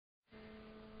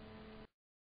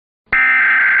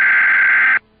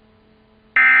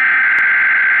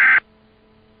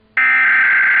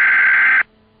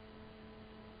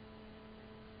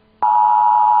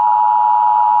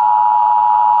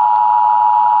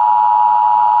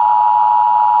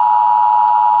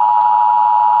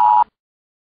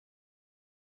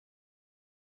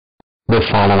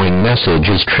following message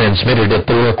is transmitted at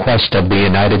the request of the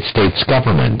United States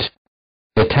government.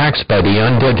 Attacks by the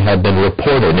undead have been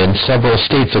reported in several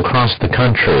states across the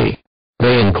country.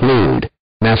 They include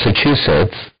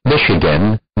Massachusetts,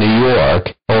 Michigan, New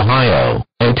York, Ohio,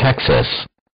 and Texas.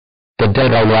 The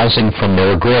dead are rising from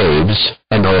their graves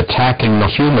and are attacking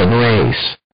the human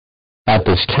race. At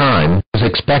this time, it is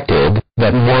expected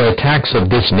that more attacks of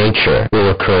this nature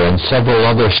will occur in several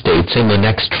other states in the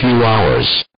next few hours.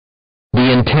 The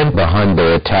intent behind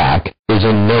their attack is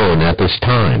unknown at this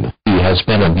time. It has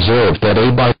been observed that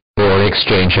a bite or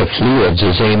exchange of fluids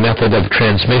is a method of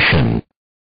transmission.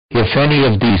 If any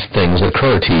of these things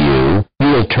occur to you, you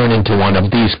will turn into one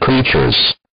of these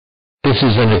creatures. This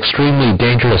is an extremely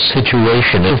dangerous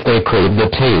situation if they crave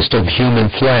the taste of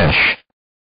human flesh.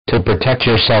 To protect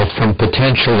yourself from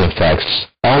potential effects,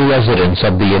 all residents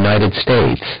of the United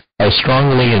States are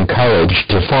strongly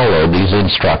encouraged to follow these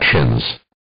instructions.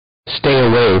 Stay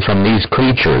away from these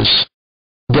creatures.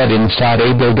 Get inside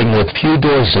a building with few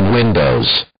doors and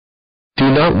windows. Do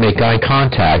not make eye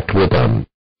contact with them.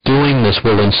 Doing this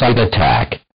will incite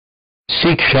attack.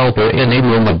 Seek shelter in a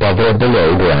room above or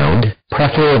below ground,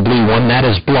 preferably one that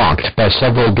is blocked by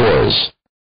several doors.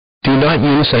 Do not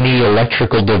use any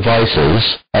electrical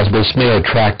devices, as this may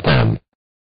attract them.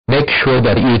 Make sure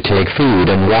that you take food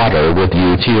and water with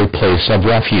you to your place of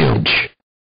refuge.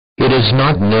 It is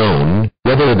not known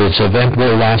whether this event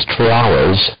will last for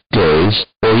hours, days,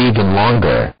 or even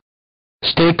longer.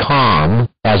 Stay calm,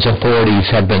 as authorities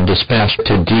have been dispatched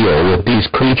to deal with these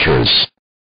creatures.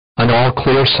 An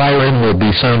all-clear siren will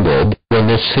be sounded when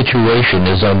this situation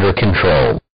is under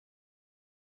control.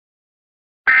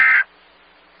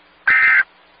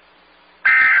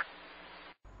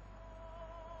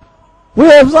 We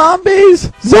have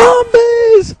zombies!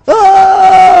 Zombies!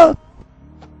 Ah!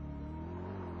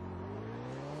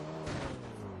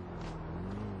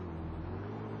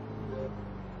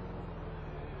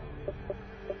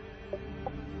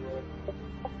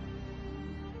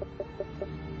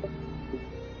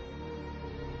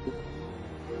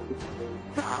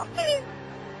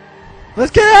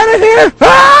 Let's get out of here!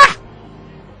 Ah!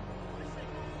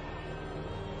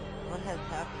 What has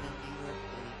happened in New York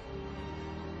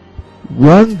City?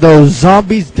 Run those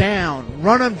zombies down!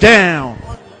 Run them down!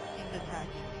 What keeps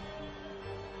attacking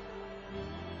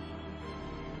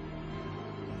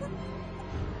me?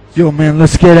 Yo, man,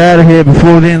 let's get out of here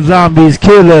before them zombies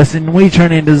kill us and we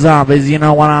turn into zombies. You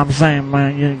know what I'm saying,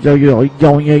 man? You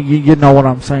know what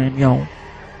I'm saying, yo.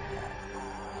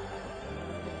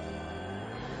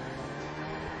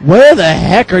 Where the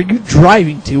heck are you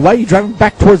driving to? Why are you driving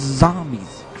back towards the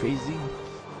zombies? Crazy.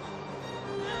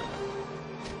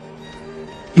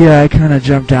 Yeah, I kind of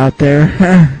jumped out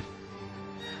there.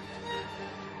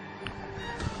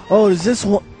 Oh, does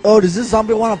this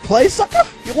zombie want to play, sucker?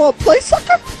 You want to play,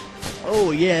 sucker? Oh,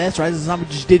 yeah, that's right. The zombie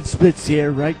just did splits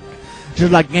here, right?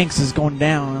 Just like gangsters going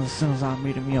down as soon as I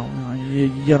meet him,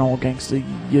 you know, gangster,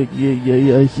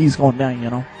 he's going down,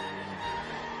 you know.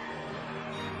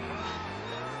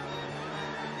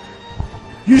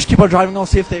 You just keep on driving, I'll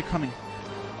see if they're coming.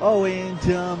 Oh, and,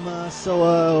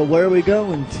 so, where are we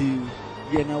going to?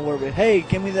 You know, where we... Hey,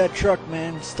 give me that truck,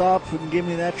 man. Stop and give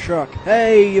me that truck.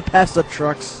 Hey, you passed the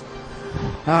trucks.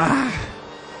 Ah.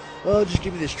 Well, just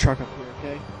give me this truck up here,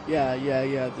 okay?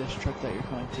 Yeah, this truck that you're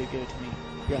going to. Give it to me.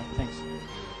 Yeah, thanks.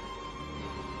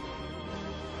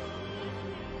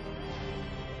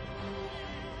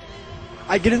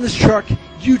 I get in this truck,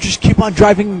 you just keep on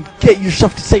driving and get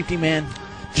yourself to safety, man.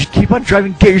 Just keep on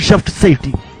driving, get yourself to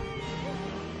safety.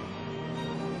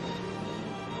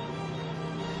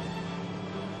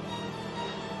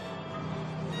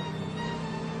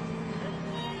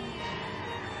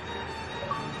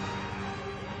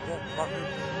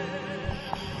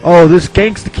 Oh, this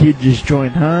gangster kid just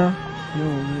joined, huh? Yo,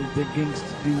 the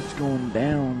gangster dude's going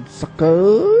down.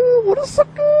 Sucker! What a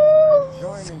sucker!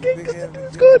 This gangster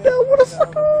dude's going down. What a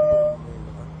sucker!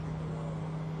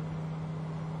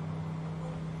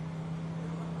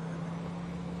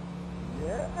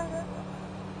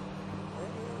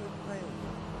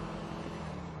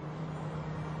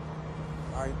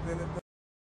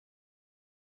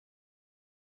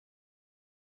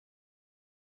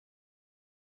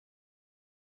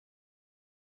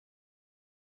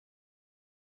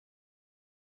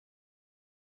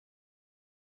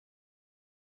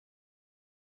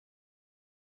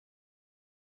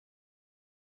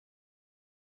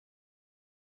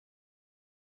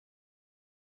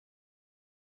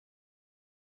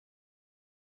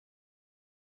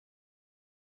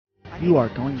 You are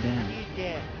going down.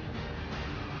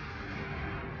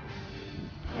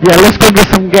 Yeah, let's go get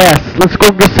some gas. Let's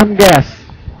go get some gas.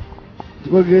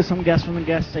 We'll get some gas from the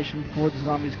gas station before the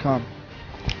zombies come.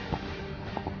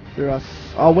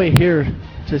 I'll wait here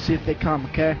to see if they come,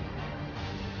 okay?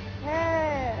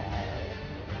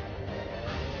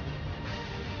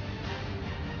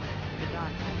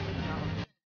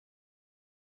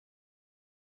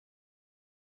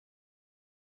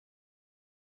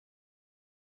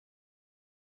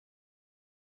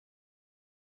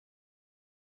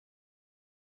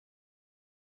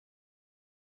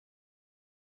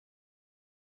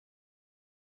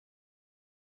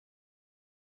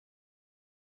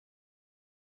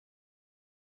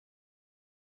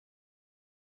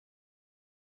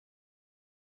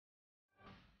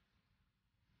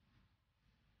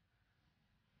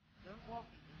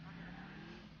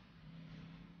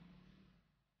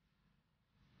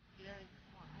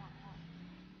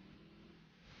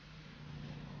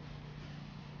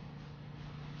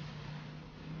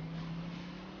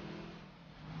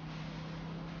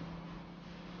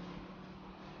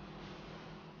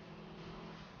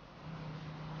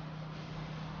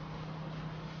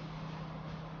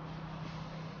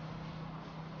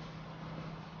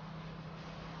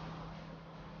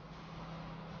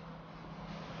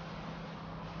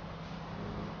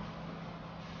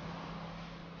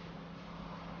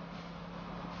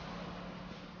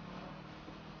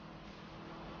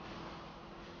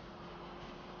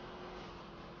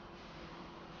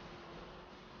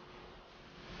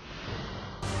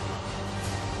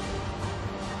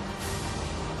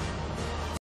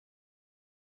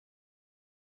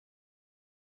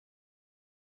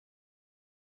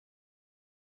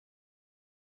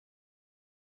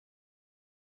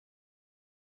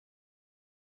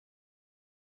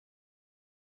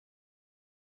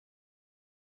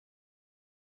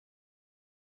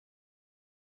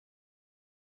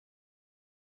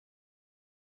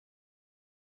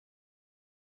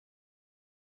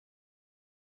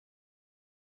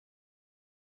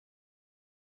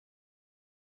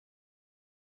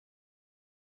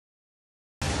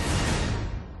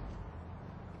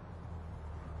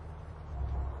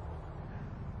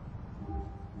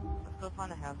 Let's go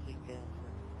find a house we can get into.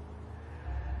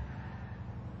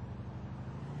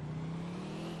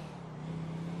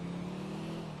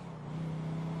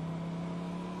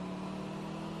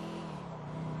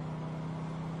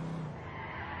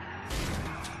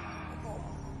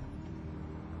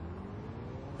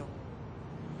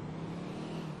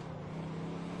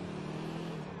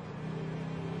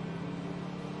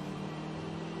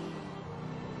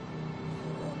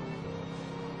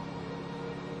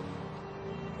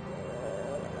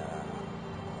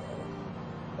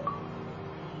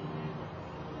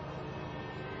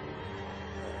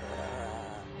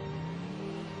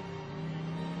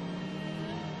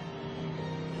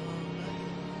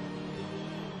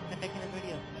 Making a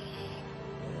video.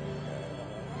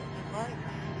 What?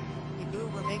 You do,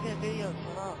 we're making a video,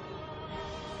 shut up.